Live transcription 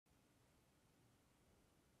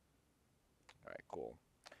Cool.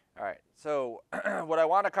 All right, so what I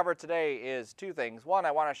want to cover today is two things. One,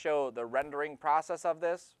 I want to show the rendering process of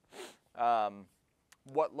this,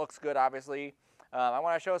 what looks good, obviously. I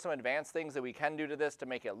want to show some advanced things that we can do to this to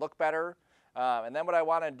make it look better. And then what I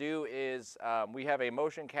want to do is we have a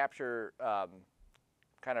motion capture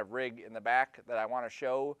kind of rig in the back that I want to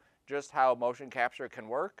show just how motion capture can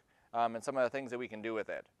work and some of the things that we can do with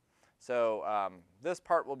it. So this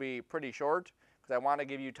part will be pretty short, because I want to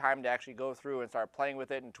give you time to actually go through and start playing with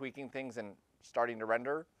it and tweaking things and starting to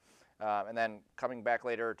render, and then coming back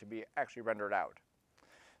later to be actually rendered out.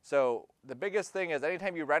 So the biggest thing is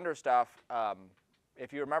anytime you render stuff,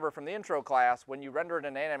 if you remember from the intro class, when you render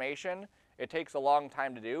an animation, it takes a long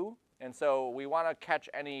time to do. And so we want to catch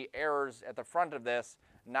any errors at the front of this,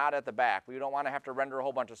 not at the back. We don't want to have to render a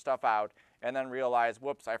whole bunch of stuff out and then realize,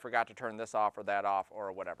 whoops, I forgot to turn this off or that off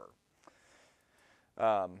or whatever.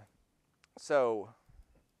 So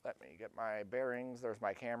let me get my bearings. There's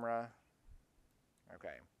my camera.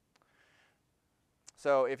 Okay.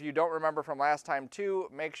 So if you don't remember from last time too,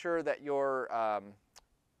 make sure that your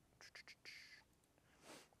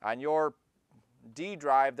on your D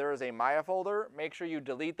drive there is a Maya folder. Make sure you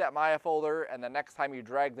delete that Maya folder, and the next time you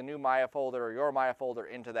drag the new Maya folder or your Maya folder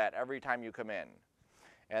into that every time you come in.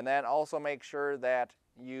 And then also make sure that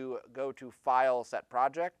you go to File, Set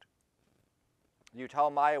Project. You tell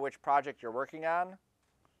Maya which project you're working on,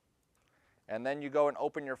 and then you go and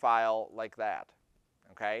open your file like that,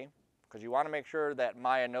 okay? Because you want to make sure that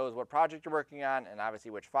Maya knows what project you're working on and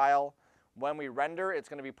obviously which file. When we render, it's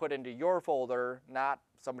going to be put into your folder, not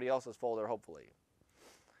somebody else's folder, hopefully.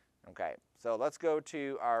 Okay, so let's go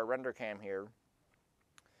to our render cam here.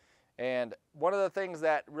 And one of the things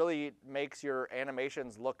that really makes your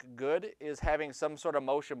animations look good is having some sort of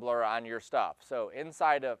motion blur on your stuff. So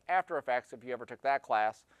inside of After Effects, if you ever took that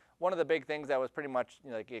class, one of the big things that was pretty much, you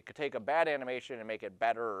know, like it could take a bad animation and make it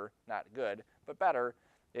better, not good, but better,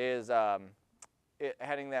 is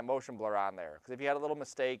having that motion blur on there. Because if you had a little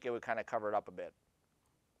mistake, it would kind of cover it up a bit.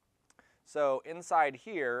 So inside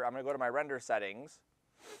here, I'm going to go to my render settings,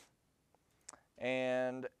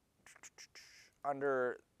 and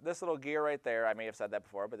under this little gear right there, I may have said that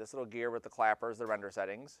before, but this little gear with the clappers, the render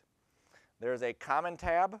settings, there's a common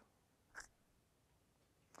tab,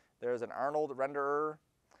 there's an Arnold renderer,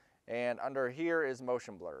 and under here is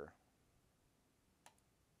motion blur.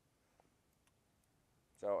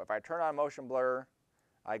 So if I turn on motion blur,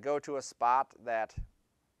 I go to a spot that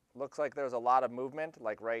looks like there's a lot of movement,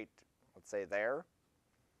 like right, let's say there,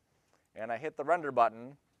 and I hit the render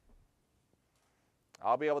button,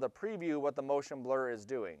 I'll be able to preview what the motion blur is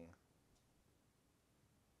doing.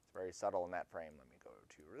 It's very subtle in that frame. Let me go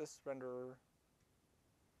to this renderer.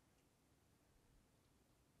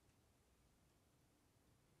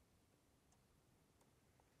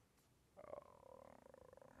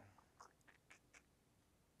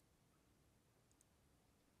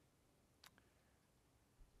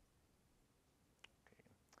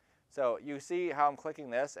 So you see how I'm clicking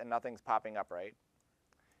this and nothing's popping up, right?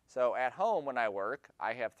 So at home when I work,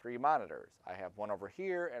 I have 3 monitors. I have one over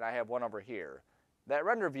here and I have one over here. That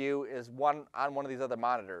render view is one on one of these other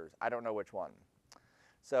monitors. I don't know which one.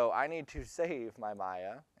 So I need to save my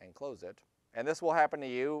Maya and close it. And this will happen to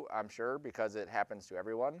you, I'm sure, because it happens to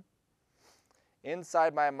everyone.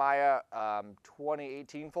 Inside my Maya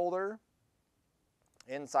 2018 folder,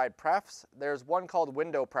 inside Prefs, there's one called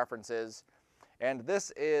Window Preferences. And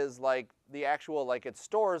this is like the actual, like it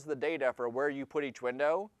stores the data for where you put each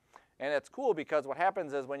window. And it's cool because what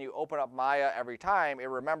happens is when you open up Maya every time, it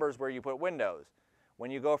remembers where you put windows. When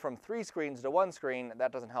you go from 3 screens to 1 screen,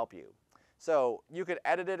 that doesn't help you. So you could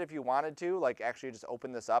edit it if you wanted to, like actually just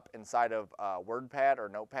open this up inside of WordPad or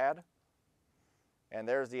Notepad. And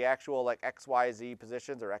there's the actual like X, Y, Z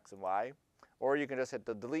positions, or X and Y. Or you can just hit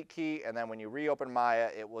the delete key, and then when you reopen Maya,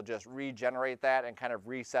 it will just regenerate that and kind of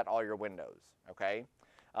reset all your windows, okay?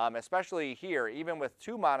 Especially here, even with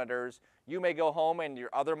 2 monitors, you may go home and your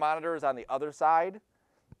other monitor is on the other side.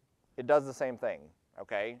 It does the same thing,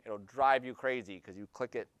 okay? It'll drive you crazy because you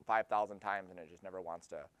click it 5,000 times and it just never wants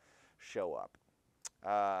to show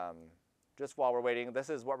up. Just while we're waiting,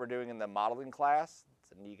 this is what we're doing in the modeling class.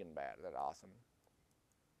 It's a Negan bat. Isn't that awesome?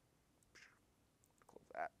 Close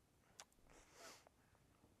that.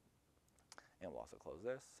 And we'll also close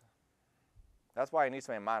this. That's why I need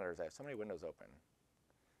so many monitors. I have so many windows open.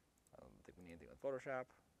 I don't think we need anything with Photoshop.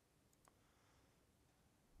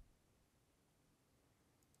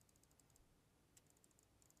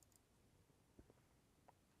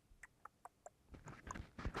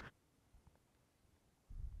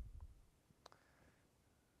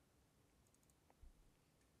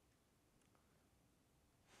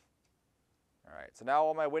 All right, right, so now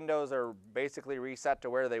all my windows are basically reset to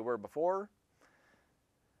where they were before.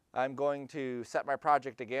 I'm going to set my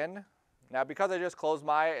project again. Now because I just closed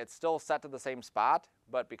Maya, it's still set to the same spot,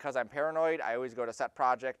 but because I'm paranoid, I always go to set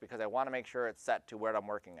project because I want to make sure it's set to what I'm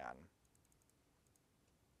working on.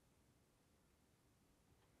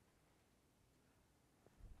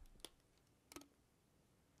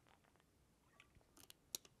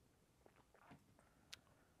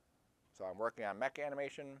 So I'm working on mech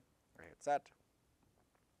animation. I hit set.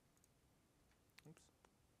 Oops.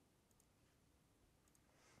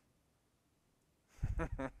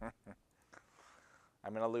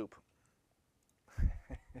 I'm in a loop.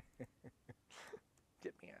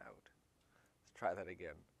 Get me out. Let's try that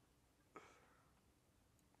again.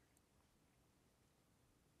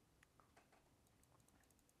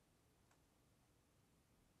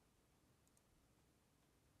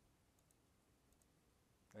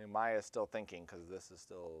 I mean, Maya's still thinking because this is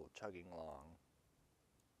still chugging along.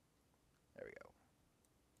 There we go.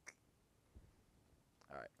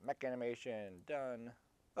 All right, mech animation done.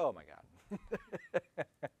 Oh my God.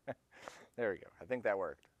 There we go. I think that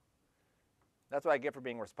worked. That's what I get for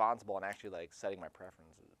being responsible and actually like setting my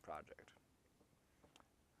preferences of the project.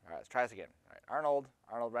 All right, let's try this again. All right,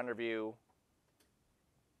 Arnold render view.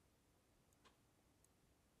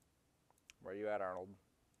 Where are you at, Arnold?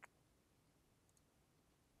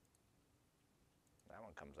 That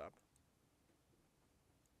one comes up.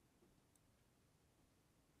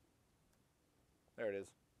 There it is.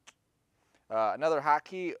 Another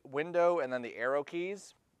hotkey, window, and then the arrow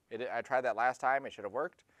keys. I tried that last time. It should have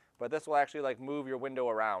worked. But this will actually like move your window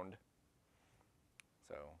around.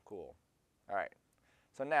 So cool. All right.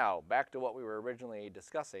 So now back to what we were originally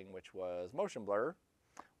discussing, which was motion blur.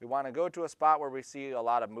 We want to go to a spot where we see a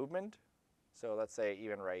lot of movement. So let's say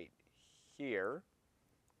even right here.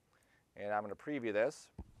 And I'm going to preview this.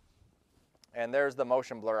 And there's the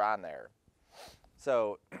motion blur on there.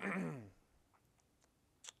 So,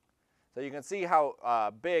 so you can see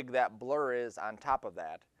how big that blur is on top of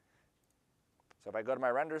that. So if I go to my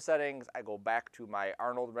render settings, I go back to my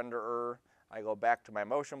Arnold renderer, I go back to my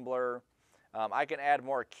motion blur. I can add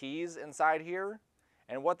more keys inside here.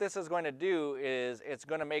 And what this is going to do is it's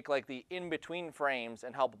going to make like the in-between frames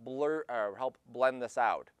and help blur or help blend this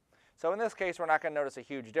out. So in this case, we're not going to notice a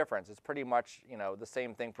huge difference. It's pretty much, you know, the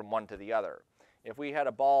same thing from one to the other. If we had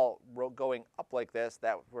a ball going up like this,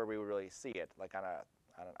 that's where we would really see it, like on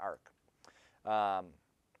an arc.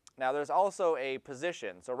 Now there's also a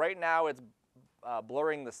position. So right now it's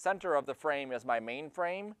blurring the center of the frame as my main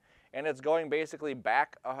frame, and it's going basically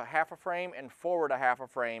back a half a frame and forward a half a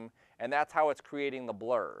frame, and that's how it's creating the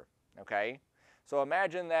blur, okay? So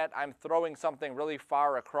imagine that I'm throwing something really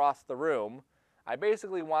far across the room. I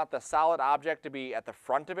basically want the solid object to be at the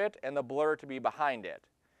front of it and the blur to be behind it.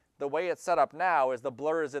 The way it's set up now is the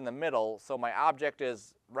blur is in the middle, so my object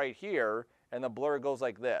is right here and the blur goes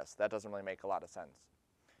like this. That doesn't really make a lot of sense.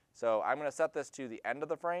 So I'm going to set this to the end of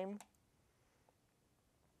the frame.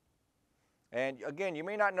 And again, you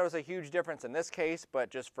may not notice a huge difference in this case, but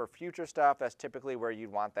just for future stuff, that's typically where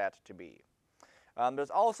you'd want that to be. There's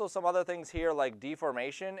also some other things here like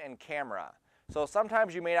deformation and camera. So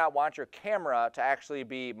sometimes you may not want your camera to actually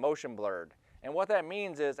be motion blurred. And what that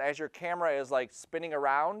means is as your camera is like spinning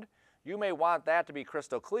around, you may want that to be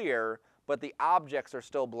crystal clear, but the objects are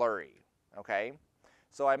still blurry, okay?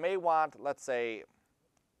 So I may want, let's say,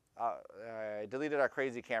 I deleted our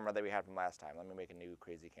crazy camera that we had from last time. Let me make a new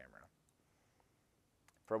crazy camera.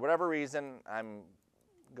 For whatever reason, I'm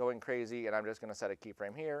going crazy and I'm just going to set a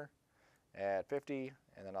keyframe here at 50,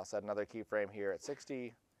 and then I'll set another keyframe here at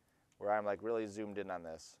 60, where I'm like really zoomed in on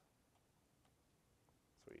this.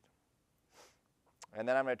 Sweet. And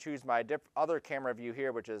then I'm going to choose my other camera view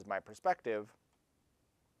here, which is my perspective.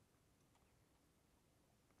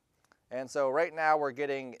 And so right now we're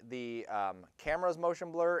getting the camera's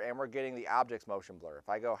motion blur and we're getting the object's motion blur. If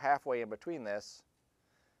I go halfway in between this,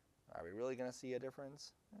 are we really going to see a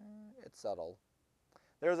difference? It's subtle.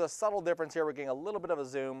 There's a subtle difference here. We're getting a little bit of a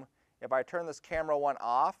zoom. If I turn this camera one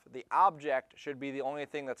off, the object should be the only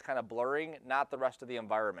thing that's kind of blurring, not the rest of the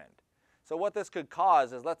environment. So what this could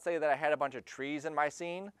cause is, let's say that I had a bunch of trees in my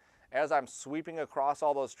scene. As I'm sweeping across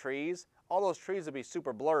all those trees would be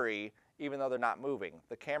super blurry, even though they're not moving.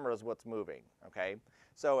 The camera is what's moving, okay?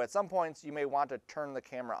 So at some points, you may want to turn the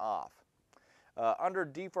camera off. Under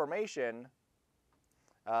deformation,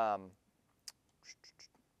 that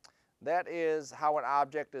is how an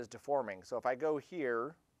object is deforming. So if I go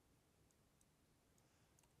here,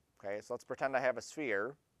 okay, so let's pretend I have a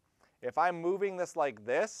sphere. If I'm moving this like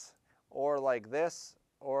this, or like this,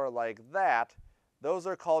 or like that, those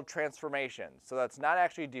are called transformations. So that's not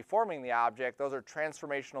actually deforming the object, those are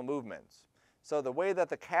transformational movements. So the way that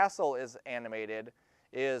the castle is animated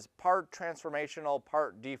is part transformational,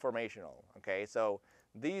 part deformational. Okay, so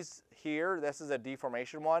these here, this is a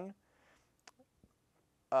deformation one.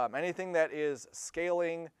 Anything that is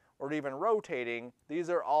scaling or even rotating, these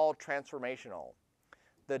are all transformational.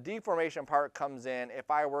 The deformation part comes in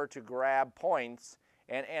if I were to grab points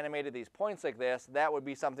and animated these points like this, that would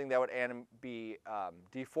be something that would be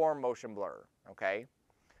deform motion blur, okay?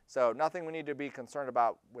 So nothing we need to be concerned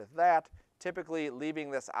about with that. Typically leaving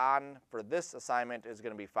this on for this assignment is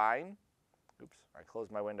going to be fine. Oops, I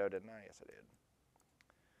closed my window, didn't I? Yes, I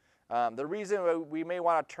did. The reason we may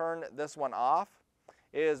want to turn this one off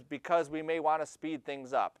is because we may want to speed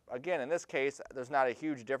things up. Again, in this case, there's not a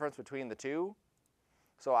huge difference between the two,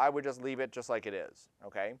 so I would just leave it just like it is,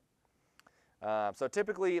 okay? So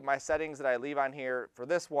typically my settings that I leave on here for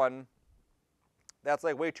this one, that's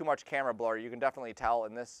like way too much camera blur. You can definitely tell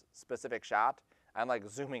in this specific shot. I'm like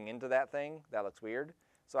zooming into that thing. That looks weird.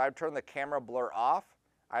 So I'd turn the camera blur off.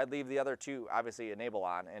 I'd leave the other two, obviously, enable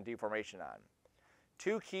on and deformation on.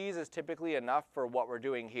 2 keys is typically enough for what we're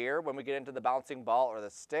doing here. When we get into the bouncing ball or the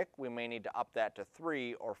stick, we may need to up that to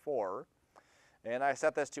 3 or 4. And I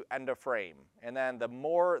set this to end of frame. And then the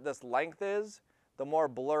more this length is, the more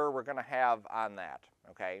blur we're going to have on that,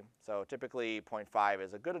 okay? So typically 0.5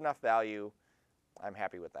 is a good enough value. I'm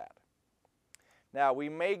happy with that. Now we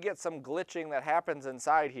may get some glitching that happens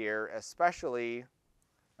inside here, especially,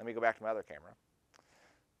 let me go back to my other camera.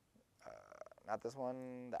 Not this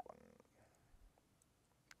one, that one.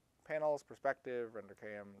 Panels, perspective, render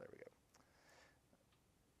cam, there we go.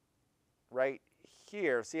 Right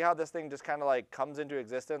here, see how this thing just kind of like comes into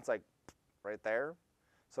existence, like right there?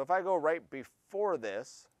 So if I go right before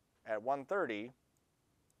this at 130,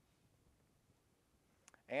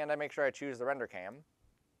 and I make sure I choose the render cam,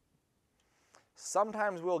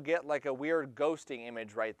 sometimes we'll get like a weird ghosting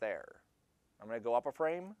image right there. I'm going to go up a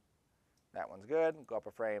frame. That one's good. Go up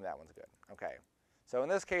a frame. That one's good. Okay. So in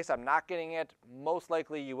this case, I'm not getting it. Most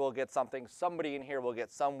likely you will get something. Somebody in here will get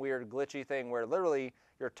some weird glitchy thing where literally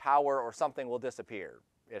your tower or something will disappear.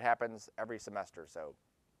 It happens every semester, so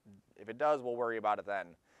if it does, we'll worry about it then.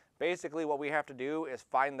 Basically, what we have to do is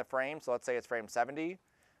find the frame. So let's say it's frame 70.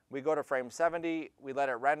 We go to frame 70, we let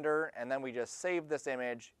it render, and then we just save this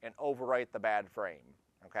image and overwrite the bad frame,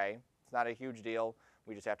 okay? It's not a huge deal.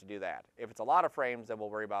 We just have to do that. If it's a lot of frames, then we'll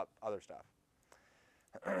worry about other stuff.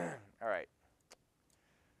 All right.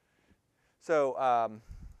 So,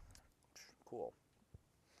 cool.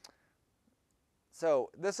 So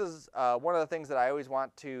this is one of the things that I always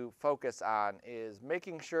want to focus on is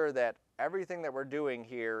making sure that everything that we're doing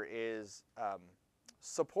here is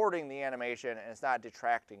supporting the animation and it's not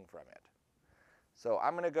detracting from it. So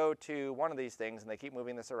I'm going to go to one of these things, and they keep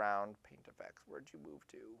moving this around. Paint effects, where'd you move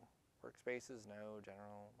to? Workspaces, no,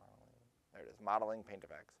 general, modeling. There it is, modeling, paint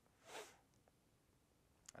effects.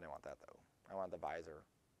 I didn't want that though. I want the visor.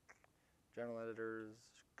 General editors,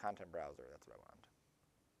 content browser, that's what I want.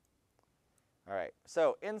 All right,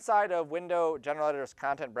 so inside of Window General Editor's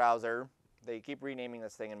Content Browser, they keep renaming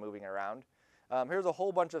this thing and moving it around. Here's a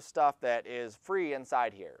whole bunch of stuff that is free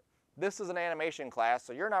inside here. This is an animation class,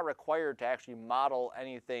 so you're not required to actually model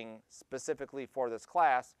anything specifically for this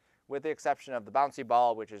class, with the exception of the bouncy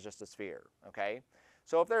ball, which is just a sphere, okay?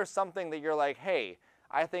 So if there's something that you're like, hey,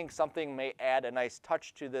 I think something may add a nice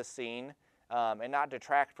touch to this scene and not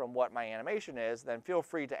detract from what my animation is, then feel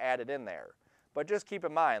free to add it in there. But just keep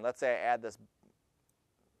in mind, let's say I add this.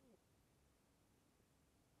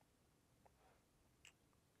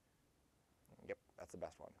 Yep, that's the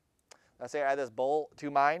best one. Let's say I add this bowl to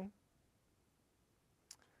mine.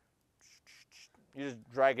 You just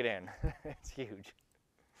drag it in. It's huge.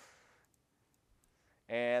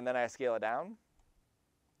 And then I scale it down.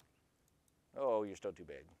 Oh, you're still too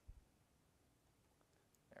big.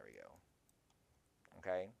 There we go.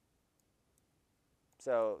 Okay.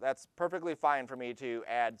 So that's perfectly fine for me to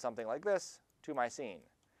add something like this to my scene.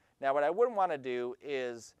 Now what I wouldn't want to do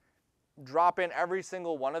is drop in every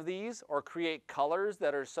single one of these or create colors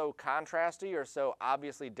that are so contrasty or so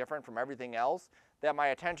obviously different from everything else that my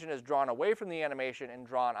attention is drawn away from the animation and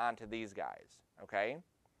drawn onto these guys, okay?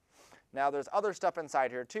 Now there's other stuff inside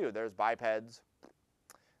here too. There's bipeds,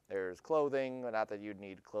 there's clothing, not that you'd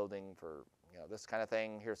need clothing for this kind of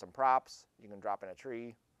thing. Here's some props you can drop in a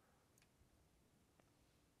tree.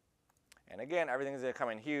 And again, everything's going to come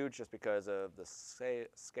in huge just because of the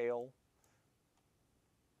scale.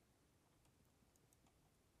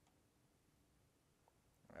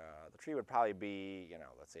 The tree would probably be,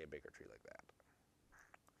 let's say a bigger tree like that.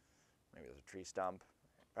 Maybe there's a tree stump.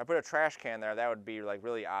 If I put a trash can there, that would be like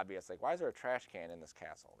really obvious. Like, why is there a trash can in this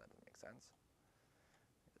castle? That doesn't make sense.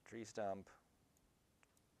 The tree stump.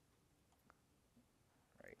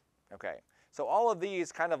 Right. Okay. So all of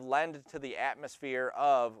these kind of lend to the atmosphere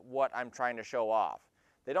of what I'm trying to show off.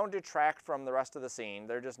 They don't detract from the rest of the scene.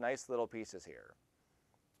 They're just nice little pieces here.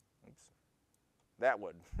 Oops. That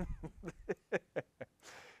would.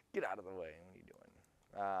 Get out of the way. What are you doing?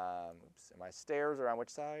 Oops. My stairs are on which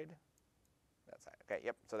side? That side. Okay,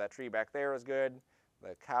 yep. So that tree back there is good.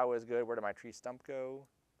 The cow is good. Where did my tree stump go?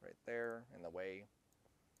 Right there in the way.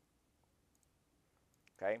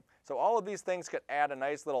 Okay, so all of these things could add a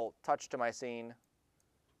nice little touch to my scene.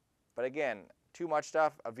 But again, too much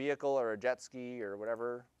stuff, a vehicle or a jet ski or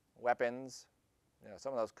whatever, weapons,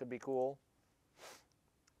 some of those could be cool.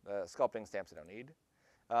 The sculpting stamps I don't need.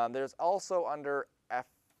 There's also under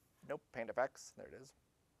paint effects, there it is.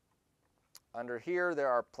 Under here there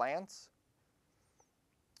are plants.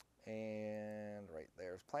 And right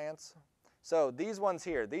there's plants. So these ones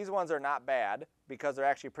here, these ones are not bad because they're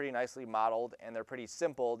actually pretty nicely modeled and they're pretty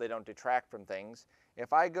simple. They don't detract from things.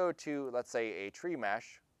 If I go to, let's say, a tree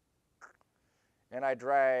mesh, and I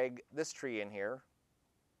drag this tree in here,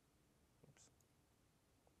 oops.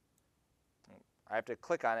 I have to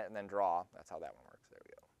click on it and then draw. That's how that one works. There we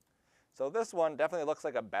go. So this one definitely looks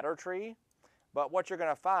like a better tree, but what you're going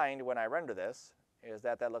to find when I render this is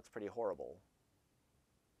that that looks pretty horrible.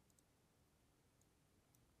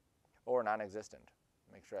 Or non-existent.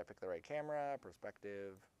 Make sure I pick the right camera,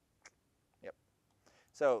 perspective. Yep.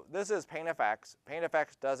 So this is Paint Effects. Paint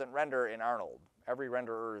Effects doesn't render in Arnold. Every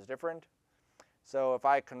renderer is different. So if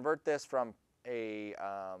I convert this from a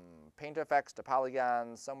Paint Effects to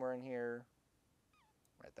polygons somewhere in here,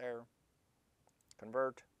 right there,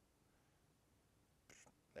 convert,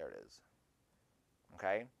 there it is.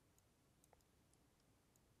 Okay.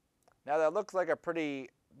 Now that looks like a pretty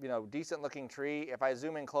decent looking tree. If I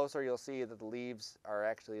zoom in closer, you'll see that the leaves are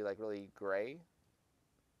actually like really gray.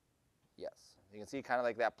 Yes, you can see kind of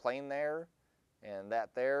like that plane there and that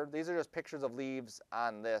there. These are just pictures of leaves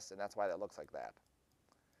on this, and that's why that looks like that.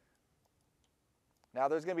 Now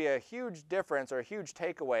there's going to be a huge difference or a huge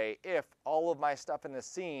takeaway if all of my stuff in this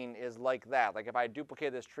scene is like that. Like if I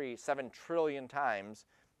duplicate this tree 7 trillion times,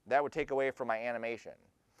 that would take away from my animation.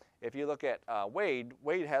 If you look at Wade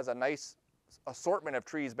has a nice assortment of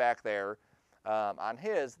trees back there on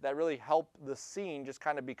his that really help the scene just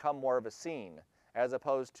kind of become more of a scene, as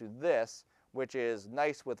opposed to this, which is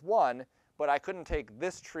nice with one, but I couldn't take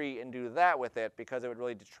this tree and do that with it because it would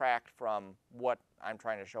really detract from what I'm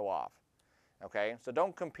trying to show off. Okay, so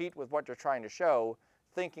don't compete with what you're trying to show,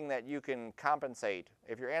 thinking that you can compensate.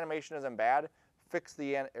 If your animation isn't bad, or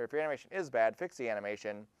if your animation is bad, fix the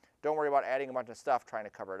animation. Don't worry about adding a bunch of stuff trying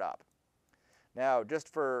to cover it up. Now, just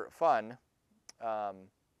for fun,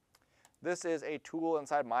 this is a tool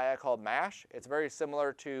inside Maya called Mash. It's very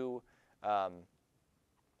similar to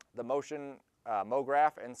the motion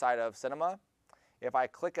MoGraph inside of Cinema. If I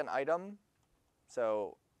click an item,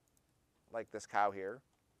 so like this cow here,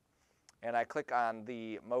 and I click on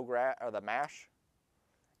the MoGraph or the Mash,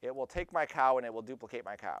 it will take my cow and it will duplicate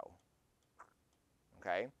my cow.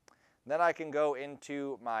 Okay. Then I can go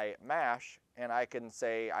into my Mash and I can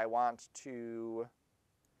say I want to,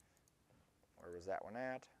 where was that one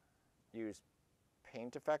at? Use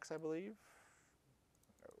Paint Effects, I believe.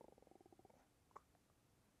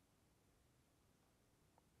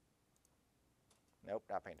 Nope,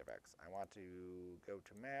 not Paint Effects. I want to go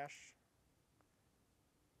to Mash.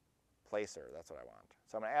 Placer, that's what I want.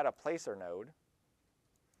 So I'm going to add a placer node.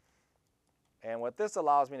 And what this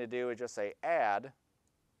allows me to do is just say add.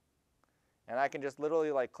 And I can just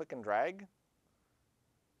literally like click and drag.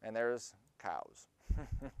 And there's cows.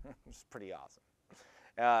 It's pretty awesome.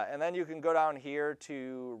 And then you can go down here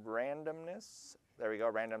to randomness. There we go,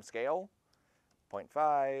 random scale.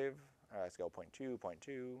 0.5. Let's go 0.2,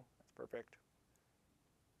 0.2. That's perfect.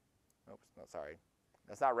 Oops, no, sorry.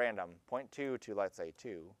 That's not random. 0.2 to, let's say,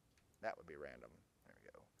 2. That would be random. There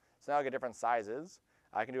we go. So now I get different sizes.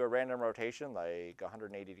 I can do a random rotation, like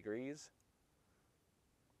 180 degrees.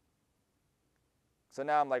 So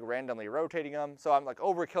now I'm like randomly rotating them. So I'm like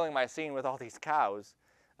overkilling my scene with all these cows.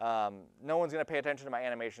 No one's going to pay attention to my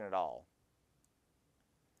animation at all.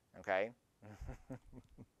 Okay?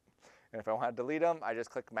 And if I want to delete them, I just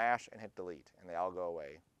click Mash and hit delete, and they all go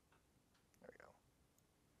away. There we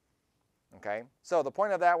go. Okay? So the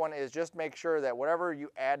point of that one is just make sure that whatever you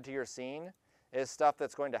add to your scene is stuff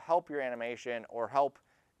that's going to help your animation or help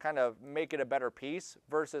kind of make it a better piece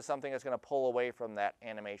versus something that's going to pull away from that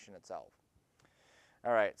animation itself.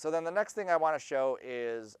 All right, so then the next thing I want to show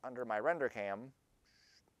is under my render cam.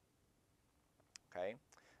 Okay,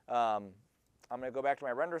 I'm going to go back to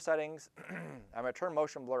my render settings. I'm going to turn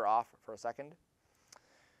motion blur off for a second.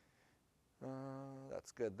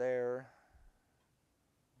 That's good there.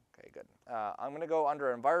 Okay, good. I'm going to go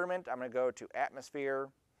under environment. I'm going to go to atmosphere.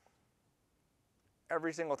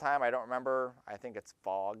 Every single time, I don't remember, I think it's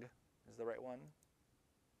fog is the right one.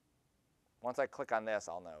 Once I click on this,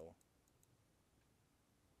 I'll know.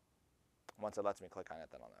 Once it lets me click on it,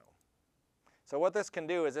 then I'll know. So what this can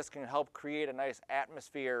do is this can help create a nice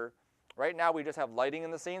atmosphere. Right now we just have lighting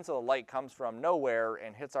in the scene, so the light comes from nowhere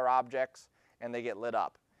and hits our objects and they get lit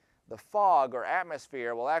up. The fog or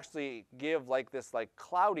atmosphere will actually give like this like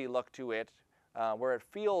cloudy look to it where it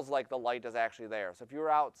feels like the light is actually there. So if you were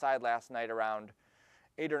outside last night around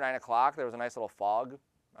 8 or 9 o'clock, there was a nice little fog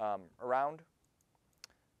around.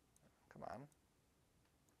 Come on.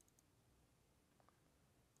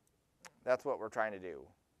 That's what we're trying to do.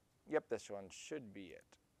 Yep, this one should be it.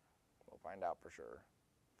 We'll find out for sure.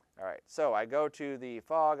 All right, so I go to the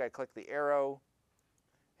fog, I click the arrow,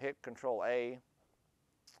 hit Control A.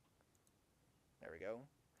 There we go.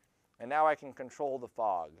 And now I can control the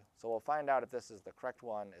fog. So we'll find out if this is the correct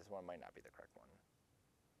one. This one might not be the correct one.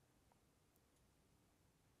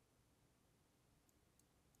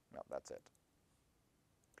 No, that's it.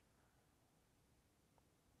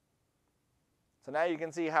 So now you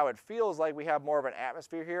can see how it feels like we have more of an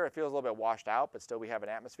atmosphere here. It feels a little bit washed out, but still we have an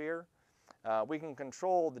atmosphere. We can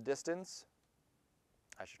control the distance.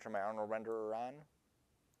 I should turn my Arnold renderer on.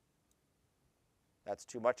 That's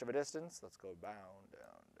too much of a distance. Let's go down,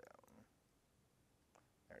 down, down.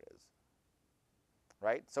 There it is.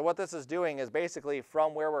 Right? So what this is doing is basically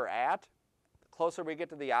from where we're at, the closer we get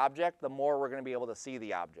to the object, the more we're going to be able to see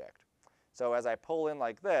the object. So as I pull in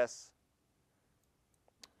like this,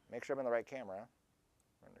 make sure I'm in the right camera.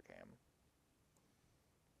 Render cam.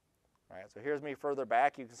 All right, so here's me further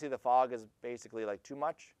back. You can see the fog is basically like too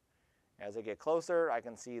much. As I get closer, I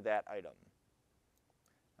can see that item.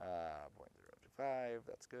 0.025,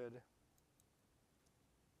 that's good.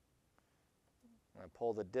 I'm going to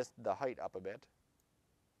pull the height up a bit.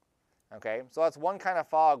 Okay, so that's one kind of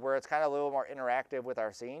fog where it's kind of a little more interactive with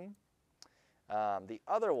our scene. The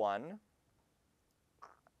other one,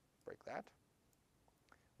 break that,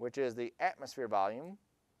 which is the atmosphere volume.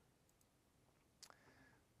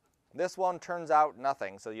 This one turns out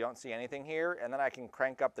nothing, so you don't see anything here, and then I can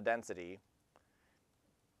crank up the density.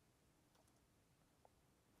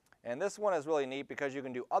 And this one is really neat because you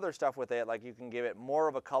can do other stuff with it, like you can give it more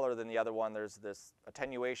of a color than the other one. There's this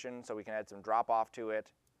attenuation, so we can add some drop off to it.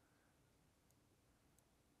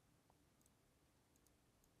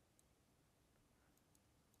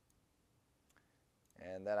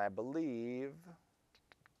 And then I believe,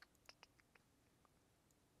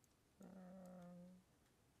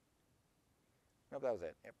 nope, that was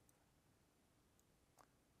it. Yep.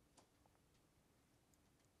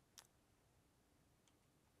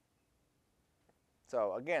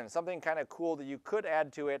 So again, something kind of cool that you could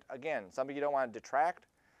add to it. Again, something you don't want to detract.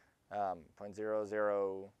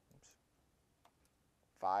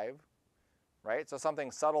 0.005, right? So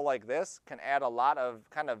something subtle like this can add a lot of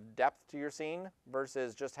kind of depth to your scene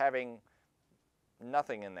versus just having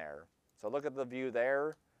nothing in there. So look at the view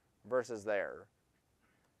there versus there.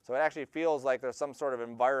 So it actually feels like there's some sort of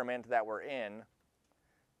environment that we're in,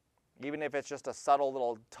 even if it's just a subtle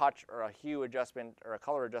little touch or a hue adjustment or a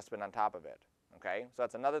color adjustment on top of it. Okay, so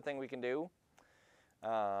that's another thing we can do.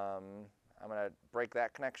 I'm going to break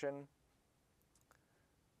that connection.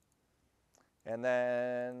 And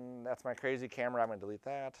then that's my crazy camera. I'm going to delete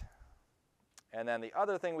that. And then the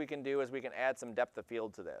other thing we can do is we can add some depth of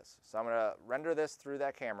field to this. So I'm going to render this through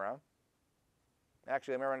that camera.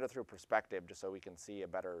 Actually, let me render through perspective just so we can see a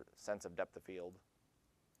better sense of depth of field.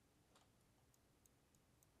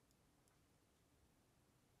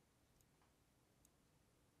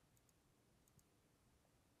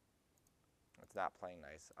 It's not playing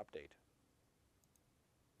nice. Update.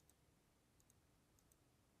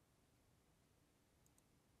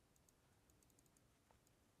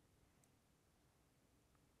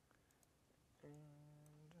 And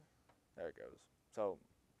there it goes. So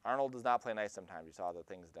Arnold does not play nice sometimes. You saw the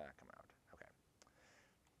things did not come out. Okay.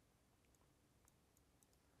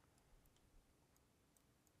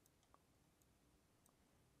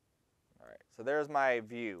 All right, so there's my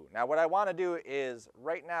view. Now what I want to do is,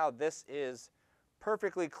 right now this is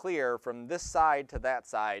perfectly clear from this side to that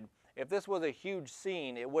side. If this was a huge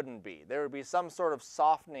scene, it wouldn't be. There would be some sort of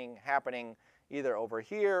softening happening either over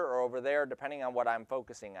here or over there, depending on what I'm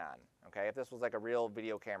focusing on. Okay, if this was like a real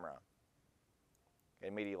video camera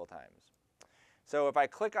in medieval times. So if I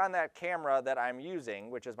click on that camera that I'm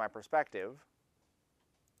using, which is my perspective,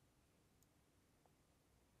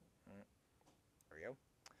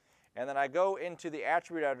 And then I go into the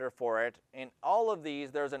attribute editor for it. In all of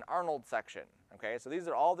these, there's an Arnold section. Okay, so these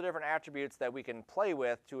are all the different attributes that we can play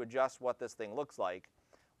with to adjust what this thing looks like.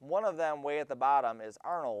 One of them, way at the bottom, is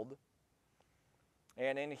Arnold.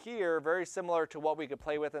 And in here, very similar to what we could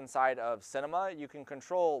play with inside of Cinema, you can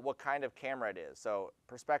control what kind of camera it is. So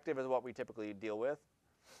perspective is what we typically deal with.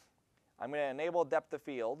 I'm going to enable depth of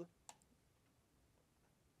field.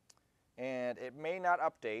 And it may not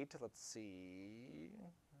update. Let's see.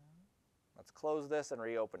 Let's close this and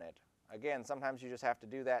reopen it. Again, sometimes you just have to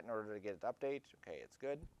do that in order to get it to update. Okay, it's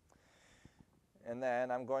good. And then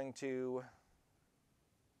I'm going to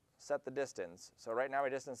set the distance. So right now my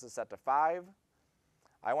distance is set to 5.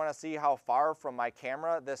 I want to see how far from my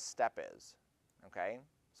camera this step is. Okay,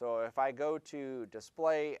 so if I go to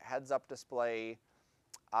Display, Heads-Up Display,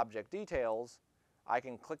 Object Details, I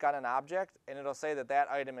can click on an object and it'll say that that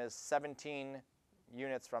item is 17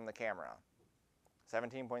 units from the camera,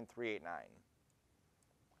 17.389.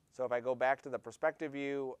 So if I go back to the perspective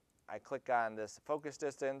view, I click on this focus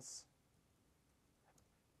distance,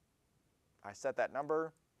 I set that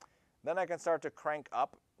number, then I can start to crank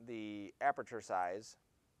up the aperture size.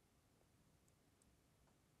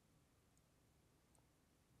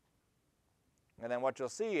 And then what you'll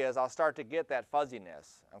see is I'll start to get that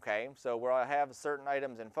fuzziness, okay? So where I have certain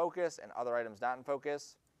items in focus and other items not in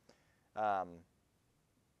focus. You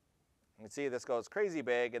can see this goes crazy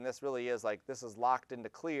big, and this really is like, this is locked into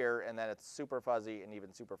clear, and then it's super fuzzy and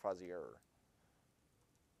even super fuzzier.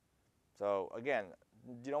 So again,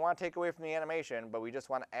 you don't want to take away from the animation, but we just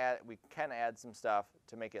want to add, we can add some stuff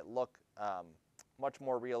to make it look much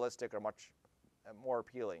more realistic or much more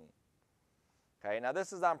appealing. Okay, now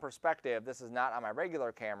this is on perspective. This is not on my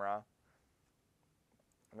regular camera.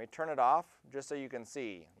 Let me turn it off just so you can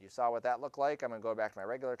see. You saw what that looked like. I'm going to go back to my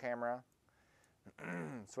regular camera,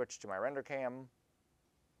 switch to my render cam,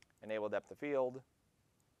 enable depth of field.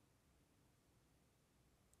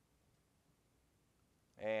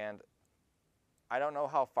 And I don't know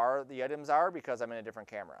how far the items are because I'm in a different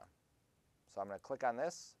camera. So I'm going to click on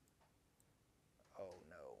this. Oh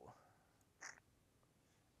no.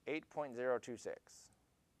 8.026, right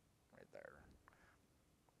there.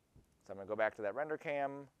 So I'm going to go back to that render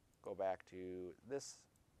cam, go back to this.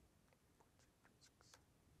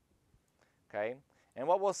 Okay, and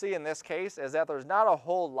what we'll see in this case is that there's not a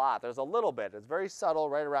whole lot. There's a little bit. It's very subtle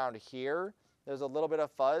right around here. There's a little bit of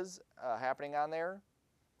fuzz happening on there.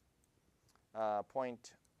 Let's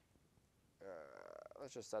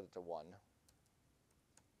just set it to 1.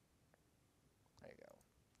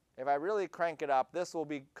 If I really crank it up, this will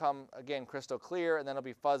become, again, crystal clear, and then it'll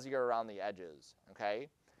be fuzzier around the edges, okay?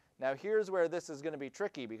 Now here's where this is going to be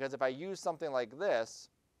tricky, because if I use something like this,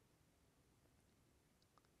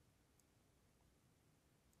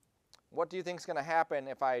 what do you think is going to happen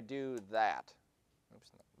if I do that?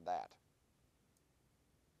 Oops, that.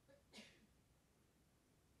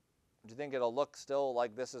 Do you think it'll look still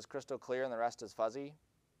like this is crystal clear and the rest is fuzzy?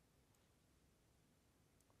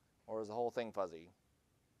 Or is the whole thing fuzzy?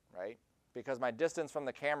 Right? Because my distance from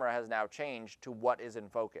the camera has now changed to what is in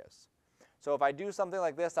focus. So if I do something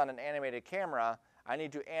like this on an animated camera, I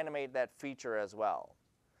need to animate that feature as well.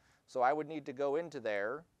 So I would need to go into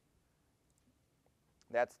there.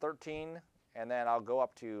 That's 13, and then I'll go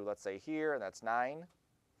up to, let's say here, and that's 9.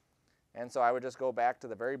 And so I would just go back to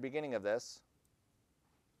the very beginning of this.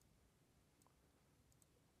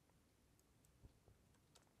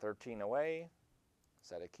 "13 away,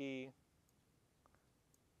 set a key.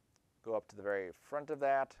 Go up to the very front of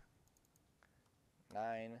that,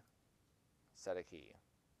 9, set a key.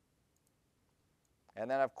 And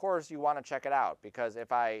then of course you want to check it out, because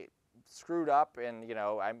if I screwed up and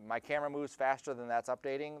my camera moves faster than that's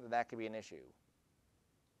updating, then that could be an issue.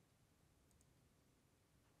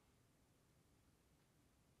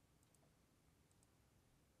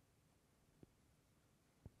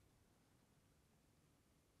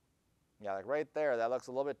 Yeah, like right there, that looks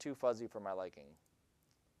a little bit too fuzzy for my liking.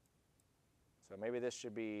 So maybe this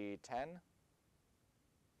should be 10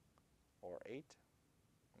 or 8.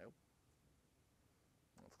 Nope.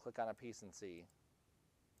 Let's click on a piece and see.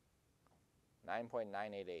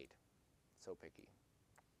 9.988. So picky.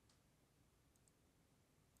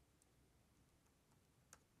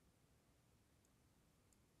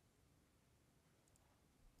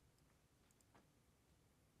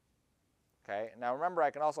 Okay, now remember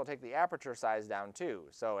I can also take the aperture size down too.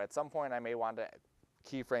 So at some point I may want to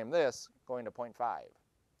keyframe this going to 0.5. All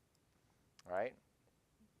right?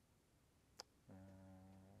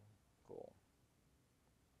 Cool.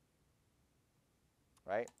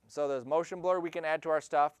 Right? So there's motion blur we can add to our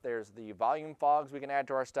stuff. There's the volume fogs we can add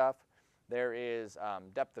to our stuff. There is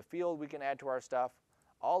depth of field we can add to our stuff.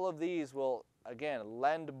 All of these will, again,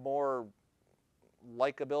 lend more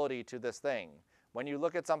likability to this thing. When you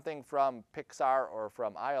look at something from Pixar or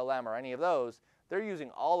from ILM or any of those, they're using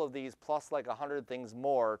all of these plus like 100 things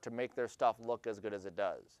more to make their stuff look as good as it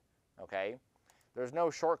does, okay? There's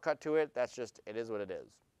no shortcut to it. That's just, it is what it is.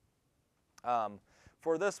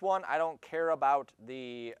 For this one, I don't care about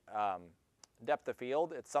the depth of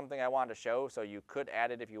field. It's something I wanted to show, so you could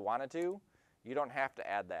add it if you wanted to. You don't have to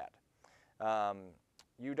add that.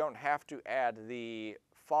 You don't have to add the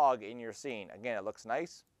fog in your scene. Again, it looks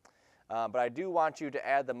nice, but I do want you to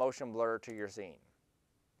add the motion blur to your scene.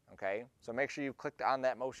 Okay, so make sure you've clicked on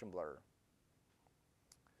that motion blur.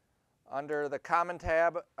 Under the Common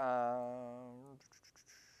tab,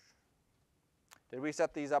 did we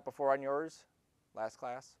set these up before on yours, last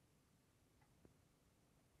class?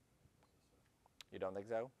 You don't think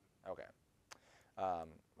so? Okay. I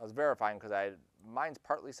was verifying because mine's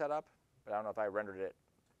partly set up, but I don't know if I rendered it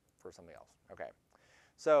for something else. Okay.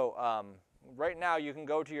 So right now you can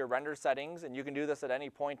go to your render settings, and you can do this at any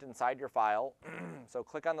point inside your file. So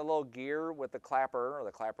click on the little gear with the clapper, or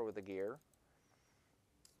the clapper with the gear.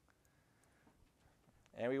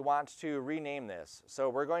 And we want to rename this. So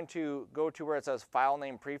we're going to go to where it says file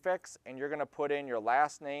name prefix, and you're going to put in your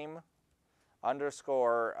last name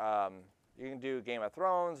underscore, you can do Game of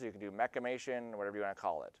Thrones, you can do Mechimation, whatever you want to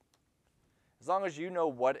call it. As long as you know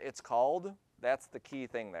what it's called, that's the key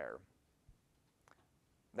thing there.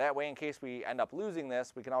 That way, in case we end up losing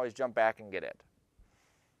this, we can always jump back and get it.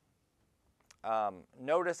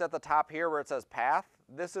 Notice at the top here where it says path,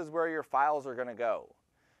 this is where your files are going to go.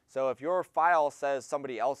 So if your file says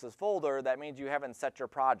somebody else's folder, that means you haven't set your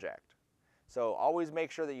project. So always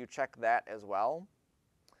make sure that you check that as well.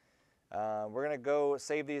 We're going to go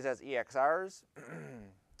save these as EXRs.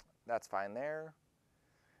 That's fine there.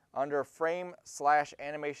 Under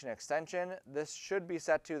frame/animation extension, this should be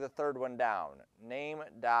set to the third one down,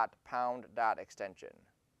 name.pound.extension.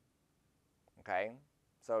 Okay,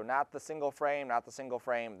 so not the single frame, not the single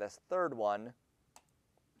frame, this third one,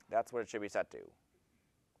 that's what it should be set to.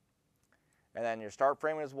 And then your start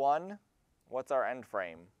frame is 1. What's our end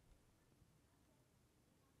frame?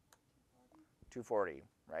 240,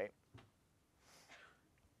 right?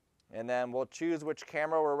 And then we'll choose which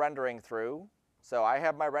camera we're rendering through. So I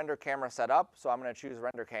have my render camera set up, so I'm going to choose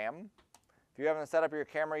render cam. If you haven't set up your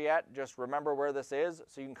camera yet, just remember where this is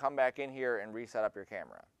so you can come back in here and reset up your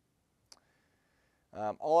camera.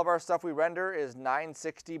 All of our stuff we render is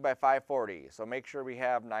 960 by 540, so make sure we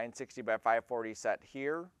have 960 by 540 set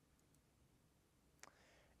here.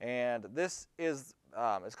 And this is,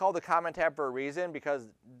 it's called the Common tab for a reason, because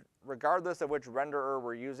regardless of which renderer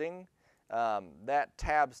we're using, that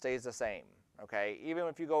tab stays the same. Okay, even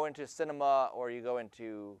if you go into Cinema or you go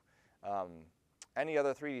into any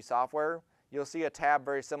other 3D software, you'll see a tab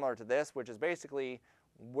very similar to this, which is basically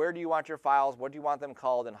where do you want your files, what do you want them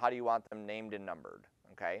called, and how do you want them named and numbered.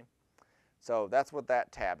 Okay, so that's what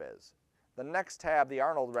that tab is. The next tab, the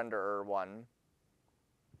Arnold renderer one,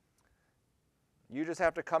 you just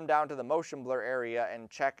have to come down to the motion blur area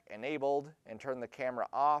and check enabled and turn the camera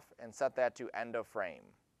off and set that to end of frame.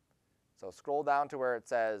 So scroll down to where it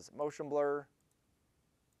says motion blur,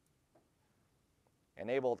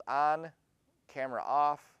 enabled on, camera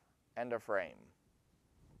off, end of frame.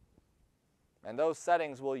 And those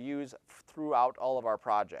settings we'll use throughout all of our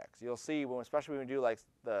projects. You'll see, especially when we do like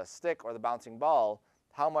the stick or the bouncing ball,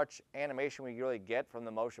 how much animation we really get from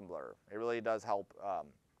the motion blur. It really does help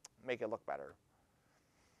make it look better.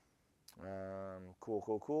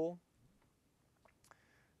 Cool.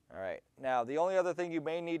 All right, now the only other thing you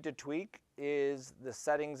may need to tweak is the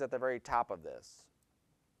settings at the very top of this.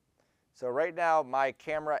 So right now my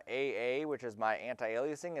camera AA, which is my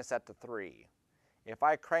anti-aliasing, is set to 3. If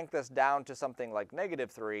I crank this down to something like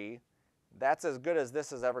 -3, that's as good as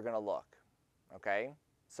this is ever going to look. Okay,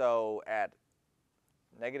 so at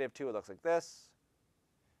 -2 it looks like this,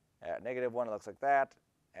 at -1 it looks like that,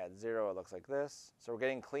 at 0 it looks like this. So we're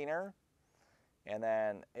getting cleaner. And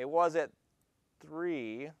then it was at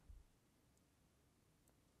 3,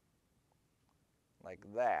 like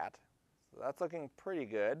that. So that's looking pretty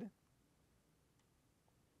good.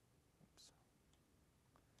 Oops.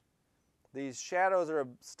 These shadows are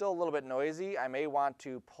still a little bit noisy. I may want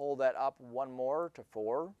to pull that up one more to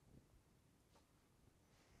 4.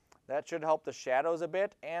 That should help the shadows a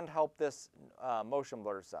bit and help this motion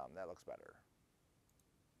blur some. That looks better.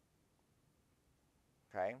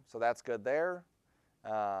 Okay, so that's good there.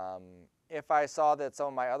 If I saw that some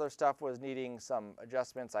of my other stuff was needing some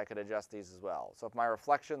adjustments, I could adjust these as well. So if my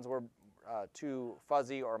reflections were too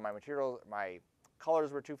fuzzy or my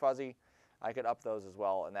colors were too fuzzy, I could up those as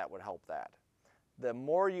well, and that would help that. The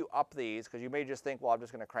more you up these, because you may just think, well, I'm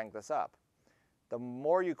just going to crank this up. The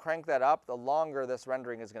more you crank that up, the longer this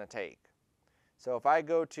rendering is going to take. So if I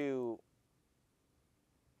go to,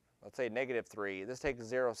 let's say -3, this takes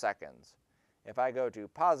 0 seconds. If I go to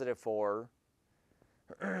 +4,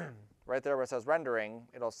 right there where it says rendering,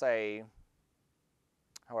 it'll say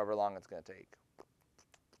however long it's going to take.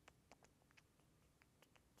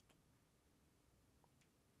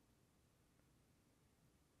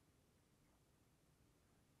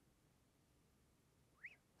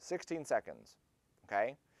 "16 seconds,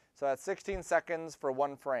 okay? So that's 16 seconds for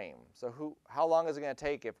one frame. So how long is it going to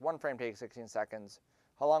take if one frame takes 16 seconds?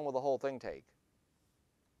 How long will the whole thing take?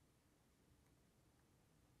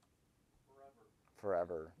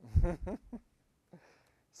 Forever.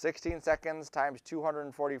 16 seconds times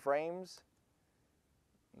 240 frames,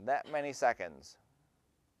 that many seconds.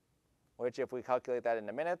 Which if we calculate that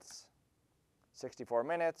into minutes, 64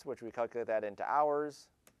 minutes, which we calculate that into hours,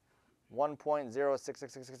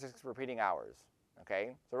 1.066666 repeating hours.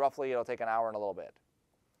 Okay, so roughly it'll take an hour and a little bit.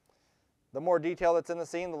 The more detail that's in the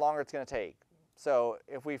scene, the longer it's going to take. So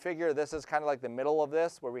if we figure this is kind of like the middle of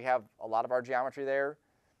this, where we have a lot of our geometry there,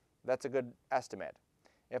 that's a good estimate.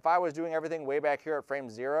 If I was doing everything way back here at frame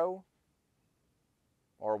 0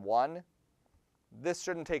 or 1, this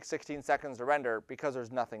shouldn't take 16 seconds to render because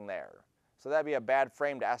there's nothing there. So that'd be a bad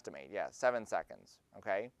frame to estimate. Yeah, 7 seconds.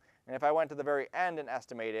 Okay, and if I went to the very end and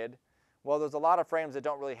estimated, well, there's a lot of frames that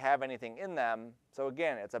don't really have anything in them. So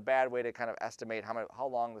again, it's a bad way to kind of estimate how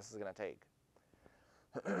long this is going to take.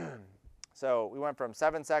 So we went from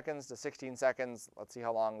 7 seconds to 16 seconds. Let's see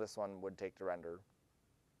how long this one would take to render.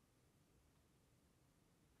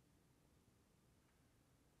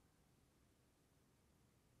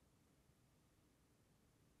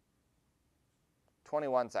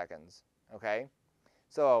 "21 seconds, okay?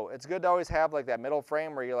 So it's good to always have like that middle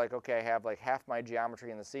frame where you're like, okay, I have like half my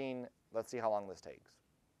geometry in the scene. Let's see how long this takes.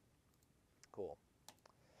 Cool.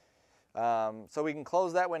 So we can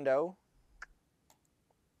close that window.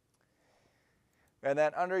 And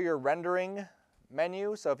then under your rendering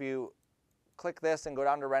menu, so if you click this and go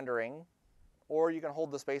down to rendering, or you can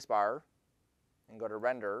hold the space bar and go to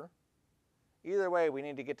render. Either way, we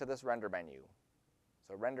need to get to this render menu.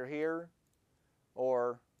 So render here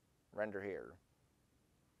or render here.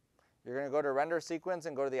 You're going to go to render sequence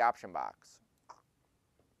and go to the option box.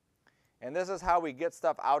 And this is how we get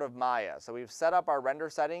stuff out of Maya. So we've set up our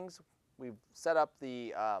render settings. We've set up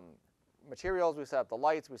the materials. We've set up the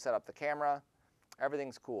lights. We've set up the camera.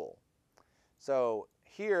 Everything's cool. So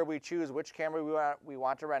here we choose which camera we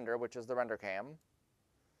want to render, which is the render cam.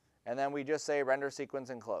 And then we just say render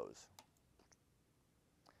sequence and close.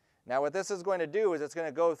 Now what this is going to do is it's going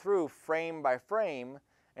to go through frame by frame,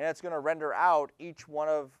 and it's going to render out each one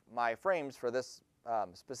of my frames for this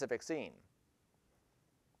specific scene.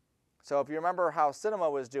 So if you remember how cinema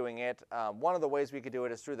was doing it, one of the ways we could do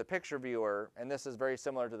it is through the picture viewer, and this is very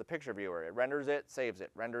similar to the picture viewer. It renders it, saves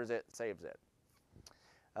it, renders it, saves it.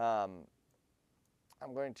 I'm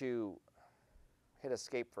going to hit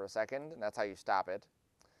escape for a second, and that's how you stop it.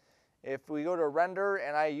 If we go to render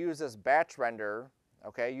and I use this batch render,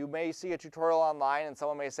 okay, you may see a tutorial online and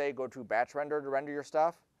someone may say go to batch render to render your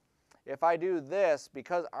stuff. If I do this,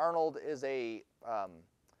 because Arnold is a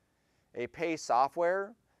pay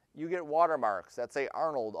software, you get watermarks that say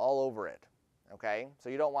Arnold all over it, okay? So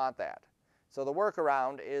you don't want that. So the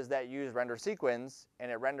workaround is that you use render sequence,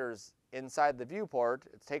 and it renders inside the viewport.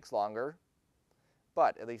 It takes longer,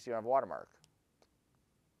 but at least you don't have a watermark.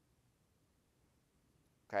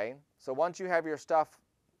 Okay, so once you have your stuff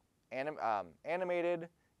animated,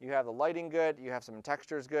 you have the lighting good, you have some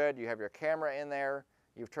textures good, you have your camera in there,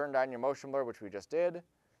 you've turned on your motion blur, which we just did,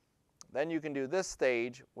 then you can do this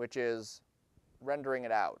stage, which is rendering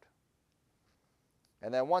it out.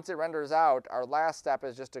 And then once it renders out, our last step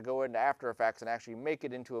is just to go into After Effects and actually make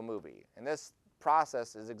it into a movie. And this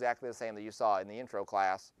process is exactly the same that you saw in the intro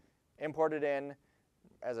class. Import it in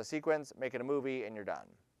as a sequence, make it a movie, and you're done.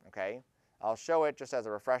 Okay? I'll show it just as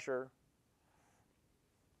a refresher.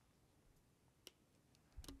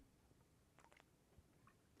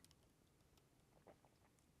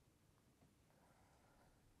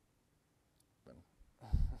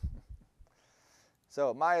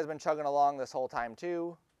 So Maya's been chugging along this whole time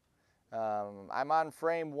too. I'm on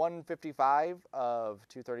frame 155 of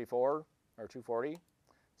 234 or 240.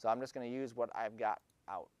 So I'm just going to use what I've got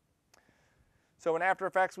out. So in After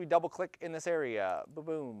Effects, we double click in this area.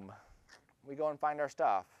 Boom. We go and find our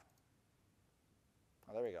stuff.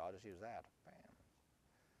 Oh, there we go. I'll just use that.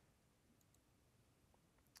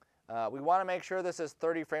 We want to make sure this is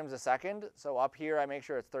 30 frames a second. So up here, I make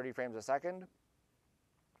sure it's 30 frames a second.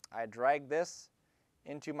 I drag this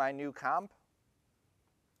into my new comp.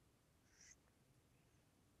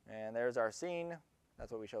 And there's our scene.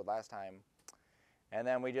 That's what we showed last time. And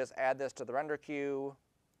then we just add this to the render queue.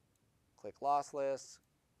 Click lossless,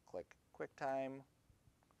 click QuickTime,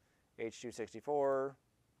 H.264.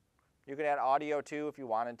 You could add audio too if you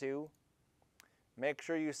wanted to. Make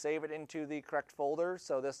sure you save it into the correct folder.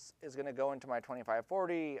 So this is going to go into my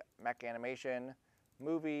 2540, Mech Animation,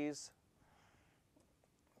 Movies,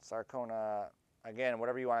 Sarcona, again,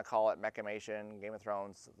 whatever you want to call it, Mechimation, Game of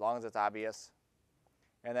Thrones, as long as it's obvious,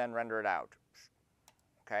 and then render it out.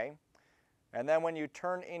 Okay? And then when you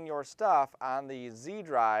turn in your stuff on the Z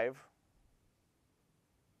drive,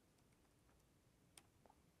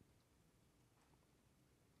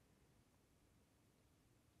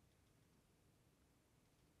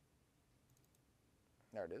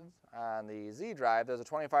 there it is. On the Z drive, there's a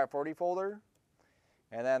 2540 folder,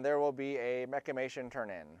 and then there will be a Mechimation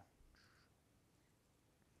turn-in,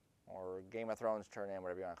 or Game of Thrones turn-in,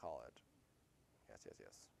 whatever you want to call it. Yes, yes,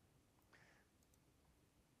 yes.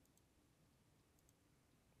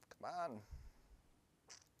 Come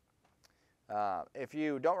on. If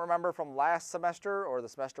you don't remember from last semester or the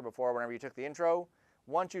semester before, whenever you took the intro,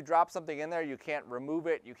 once you drop something in there, you can't remove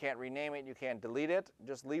it, you can't rename it, you can't delete it.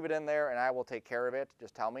 Just leave it in there and I will take care of it.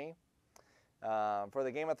 Just tell me. For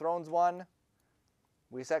the Game of Thrones one,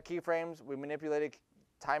 we set keyframes, we manipulated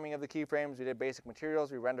timing of the keyframes, we did basic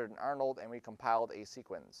materials, we rendered an Arnold, and we compiled a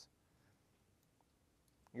sequence.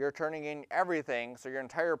 You're turning in everything, so your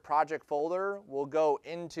entire project folder will go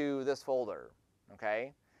into this folder,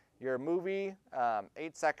 okay? Your movie,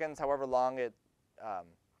 8 seconds, however long it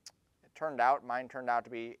turned out. Mine turned out to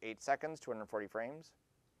be 8 seconds, 240 frames.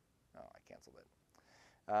 Oh, I canceled it.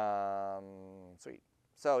 Sweet.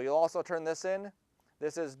 So you'll also turn this in.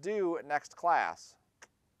 This is due next class.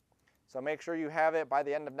 So make sure you have it by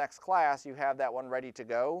the end of next class, you have that one ready to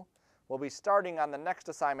go. We'll be starting on the next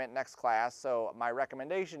assignment next class, so my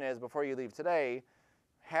recommendation is before you leave today,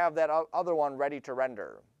 have that other one ready to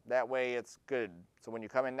render. That way it's good. So when you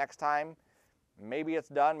come in next time, maybe it's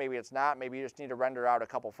done, maybe it's not, maybe you just need to render out a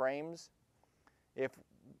couple frames. If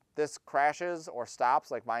this crashes or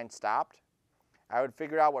stops, like mine stopped, I would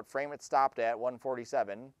figure out what frame it stopped at,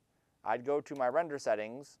 147. I'd go to my render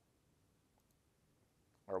settings,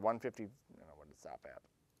 or 150, I don't know what it stopped at.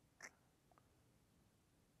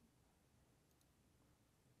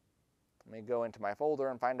 Let me go into my folder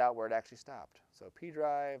and find out where it actually stopped. So P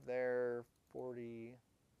drive there, 40,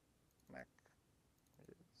 Mech,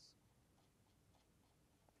 it is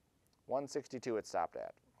 162 it stopped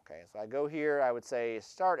at. Okay, so I go here, I would say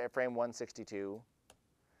start at frame 162,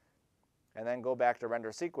 and then go back to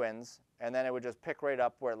render sequence, and then it would just pick right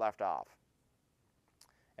up where it left off.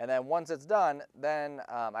 And then once it's done, then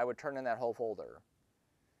I would turn in that whole folder.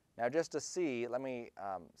 Now just to see, let me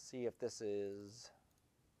see if this is,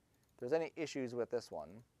 if there's any issues with this one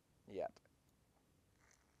yet.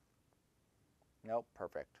 Nope,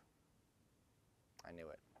 perfect. I knew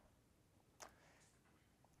it.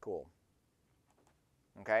 Cool.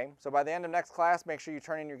 Okay, so by the end of next class, make sure you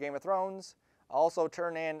turn in your Game of Thrones. Also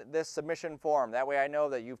turn in this submission form. That way I know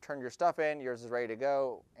that you've turned your stuff in, yours is ready to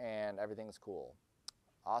go, and everything's cool.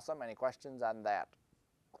 Awesome. Any questions on that?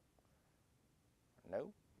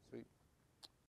 No?